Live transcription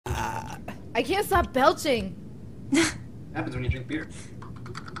I can't stop belching. Happens when you drink beer.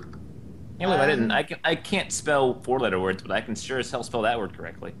 Can't believe I didn't. I can't spell 4-letter words, but I can sure as hell spell that word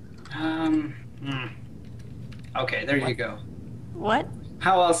correctly. Hmm. Okay, there you go. What?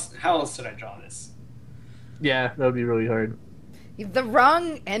 How else did I draw this? Yeah, that would be really hard. The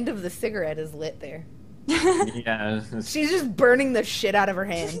wrong end of the cigarette is lit there. Yeah. She's just burning the shit out of her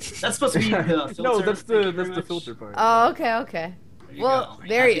hand. That's supposed to be the filter. No, that's Thank you the very much. filter part. Oh, okay, okay. There you Well, go.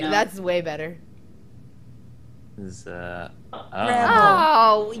 there you. Happy now? That's way better. Is Rebel.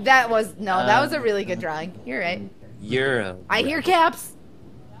 Oh, that was a really good drawing. You're right. You're a I hear caps.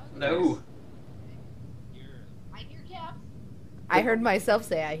 No. I hear caps. I heard myself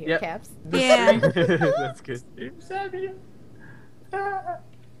say I hear Yep. caps. Yeah. That's good.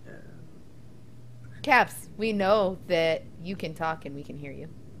 Caps, we know that you can talk and we can hear you.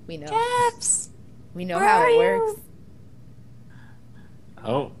 We know. Caps. We know Where how are it you? works.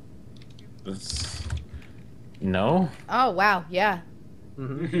 Oh. That's... No. Oh, wow, yeah.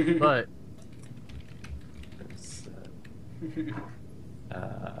 Hmm. But It's,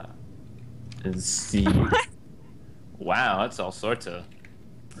 is the... Wow, that's all sorts of...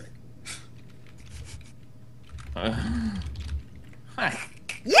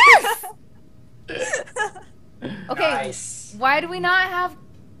 Yes! Okay, Nice. why do we not have...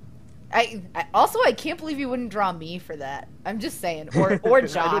 Also, I can't believe you wouldn't draw me for that. I'm just saying. Or I don't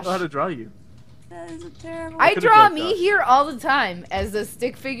know how Josh. to draw you. That is a terrible. I could've draw drawn me Josh. here all the time as a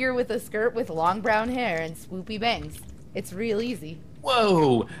stick figure with a skirt with long brown hair and swoopy bangs. It's real easy.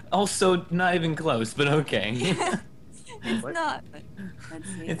 Whoa! Also, not even close, but okay. It's What? not. But let's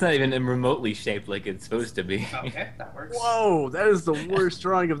see. It's not even remotely shaped like it's supposed to be. Okay, that works. Whoa, that is the worst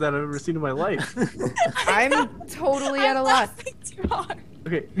drawing of that I've ever seen in my life. I'm totally at a loss.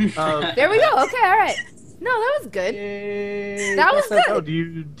 Okay. There we go. Okay, all right. No, that was good. Yay. That was That's- good. Oh,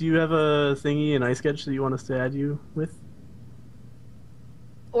 do you have a thingy, an iSketch that you want us to add you with?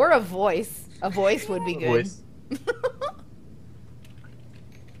 Or a voice. A voice would be A good. voice.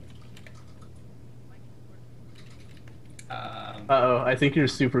 Uh-oh, I think you're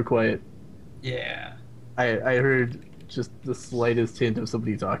super quiet. Yeah. I heard just the slightest hint of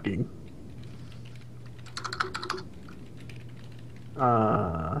somebody talking.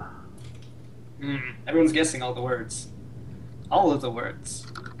 Everyone's guessing all the words. All of the words.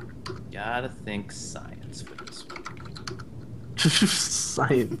 Gotta think science for this one.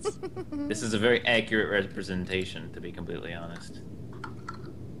 Science. This is a very accurate representation, to be completely honest.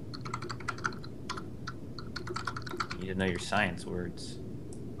 You need to know your science words.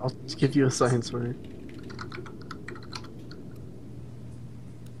 I'll just give you a science word.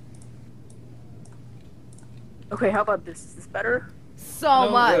 Okay, how about this? Is this better? So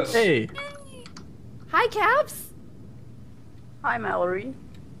No, much. no. Hey, Hi, Caps. Hi, Mallory.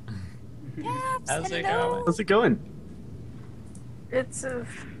 Caps. How's it hello. going? how's it going? It's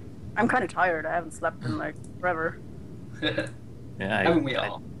I'm kind of tired. I haven't slept in like forever. Yeah, Haven't we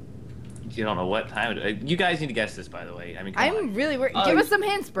all? You don't know what time. You guys need to guess this, by the way. I mean, come I'm really worried. Oh, Give you- us some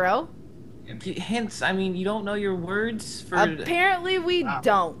hints, bro. on. Hints. I mean, you don't know your words for. Apparently, we Wow.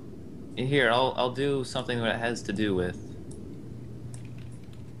 don't. Here, I'll do something that it has to do with.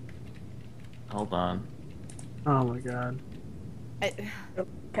 Hold on. Oh my god. I,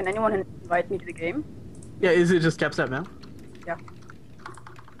 Can anyone invite me to the game? Yeah, is it just Capsat Mal? Yeah.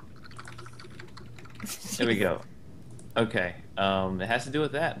 There we go. Okay. It has to do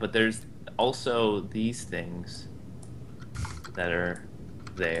with that, but there's also these things that are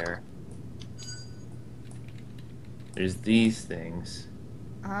there. There's these things,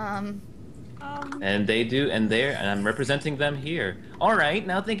 and they do, and I'm representing them here. All right,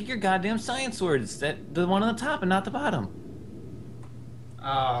 now think of your goddamn science words. That the one on the top and not the bottom.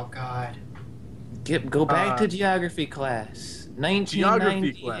 Oh God. Go back to geography class.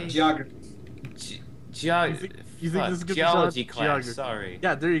 Geography 1998. class. Geography. You think this is a good geology shot? class? Geography. Sorry.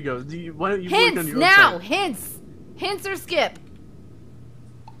 Yeah, there you go. Why don't you work on hints your now. website? Hints. Hints or skip.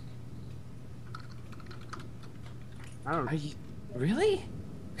 I don't Are you really?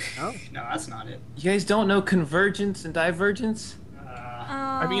 know. No, that's not it. You guys don't know convergence and divergence?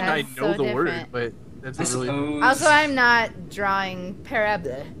 I mean, I That's know so the word, different. but that's I a really. suppose. Also, I'm not drawing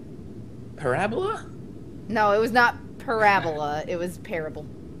parabola. Parabola? No, it was not parabola. It was parable.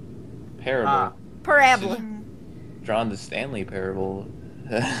 Parable. Ah. Parabola. Drawn the Stanley parable.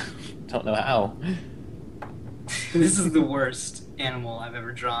 Don't know how. This is the worst animal I've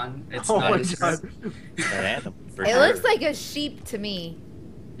ever drawn. It's Oh not my as god. That animal, for It sure. looks like a sheep to me.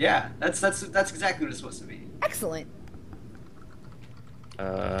 Yeah, that's exactly what it's supposed to be. Excellent.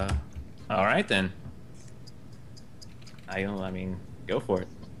 All right then. I mean, go for it.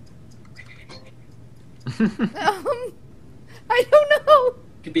 I don't know.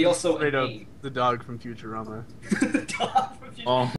 Could be also Straight an up ape. the dog from Futurama. Dog from Futurama. Oh